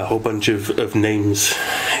 A whole bunch of names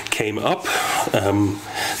came up.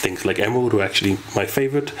 Things like Emerald were actually my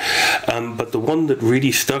favorite. But the one that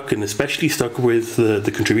really stuck, and especially stuck with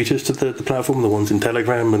the contributors to the platform, the ones in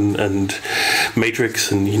Telegram and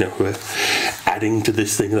Matrix, and, you know, who are adding to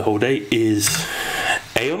this thing the whole day, is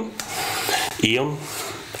Aeon. Eon.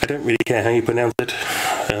 I don't really care how you pronounce it.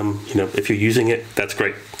 You know, if you're using it, that's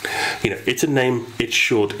great. You know, it's a name, it's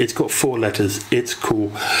short, it's got 4 letters, it's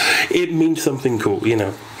cool. It means something cool, you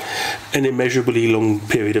know. An immeasurably long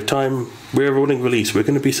period of time, we're rolling release, we're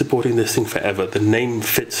going to be supporting this thing forever. The name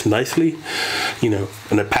fits nicely, you know,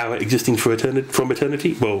 and a power existing from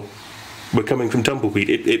eternity, well, we're coming from Tumbleweed.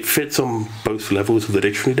 It fits on both levels of the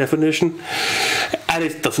dictionary definition, and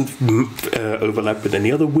it doesn't overlap with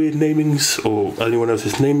any other weird namings or anyone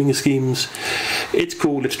else's naming schemes. It's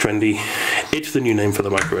cool, it's trendy, it's the new name for the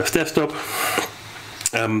MicroOS desktop.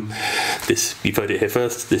 You've heard it here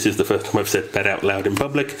first. This is the first time I've said that out loud in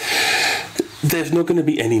public. There's not going to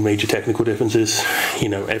be any major technical differences. You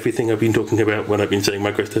know, everything I've been talking about when I've been saying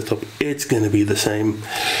MicroOS desktop, it's going to be the same.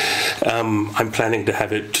 I'm planning to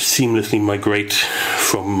have it seamlessly migrate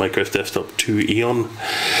from MicroOS desktop to Eon.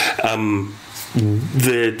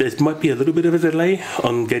 There might be a little bit of a delay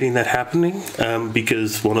on getting that happening,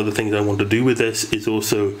 because one of the things I want to do with this is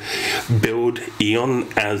also build Eon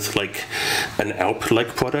as like an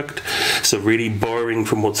Alp-like product. So really borrowing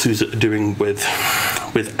from what SUSE are doing with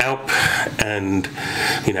Alp, and,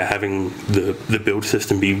 you know, having the build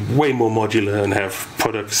system be way more modular and have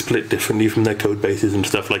products split differently from their code bases and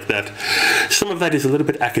stuff like that. Some of that is a little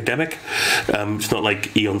bit academic. It's not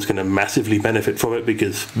like Eon's going to massively benefit from it,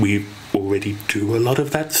 because we already do a lot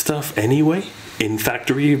of that stuff anyway in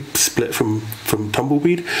factory, split from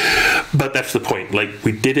Tumbleweed. But that's the point. Like,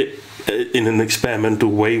 we did it in an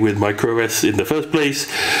experimental way with MicroOS in the first place.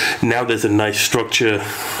 Now there's a nice structure.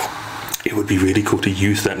 It would be really cool to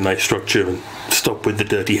use that nice structure and stop with the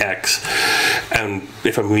dirty hacks. And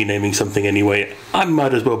if I'm renaming something anyway, I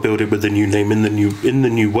might as well build it with the new name in the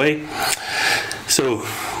new way. So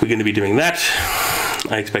we're going to be doing that.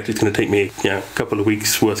 I expect it's going to take me, a couple of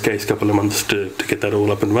weeks, worst case, couple of months to get that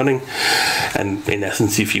all up and running. And in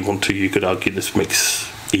essence, if you want to, you could argue this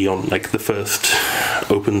makes Eon like the first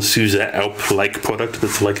openSUSE Alp-like product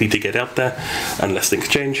that's likely to get out there, unless things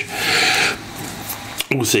change.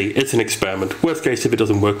 we'll see. It's an experiment. Worst case, if it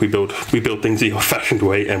doesn't work, we build things the old-fashioned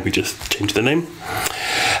way and we just change the name.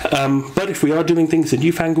 But if we are doing things the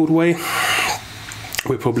newfangled way,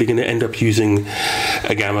 we're probably going to end up using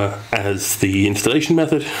a Gamma as the installation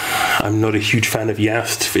method. I'm not a huge fan of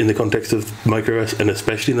YAST in the context of MicroOS, and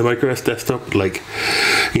especially in the MicroOS desktop. Like,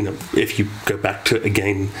 you know, if you go back to,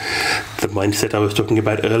 again, the mindset I was talking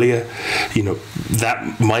about earlier, you know, that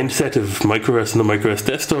mindset of MicroOS and the MicroOS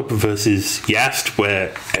desktop versus YAST,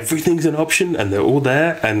 where everything's an option and they're all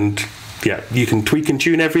there, and yeah, you can tweak and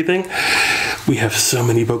tune everything. We have so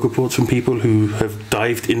many bug reports from people who have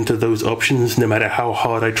dived into those options, no matter how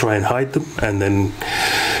hard I try and hide them, and then,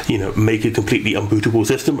 you know, make a completely unbootable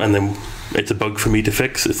system, and then it's a bug for me to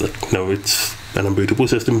fix. It's like, no, it's an unbootable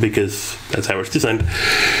system because that's how it's designed.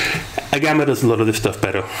 A Gamma does a lot of this stuff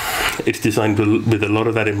better. It's designed with a lot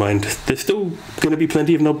of that in mind. There's still going to be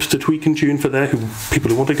plenty of knobs to tweak and tune for there,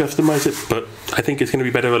 people who want to customize it, but I think it's going to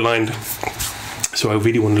be better aligned. So I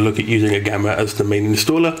really want to look at using a Gamma as the main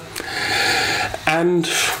installer. And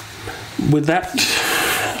with that,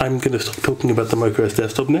 I'm going to stop talking about the MicroOS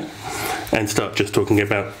desktop now and start just talking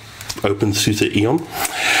about openSUSE Eon.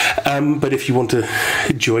 But if you want to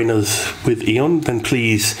join us with Eon, then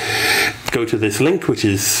please go to this link, which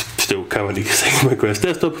is still currently saying MicroOS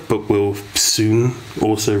desktop, but will soon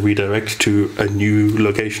also redirect to a new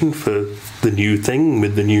location for the new thing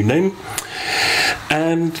with the new name.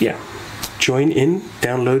 And yeah, join in,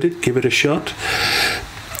 download it, give it a shot.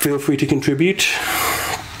 Feel free to contribute,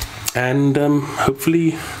 and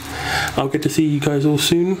hopefully I'll get to see you guys all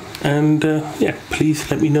soon. And yeah, please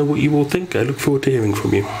let me know what you all think. I look forward to hearing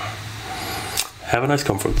from you. Have a nice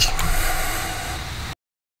conference.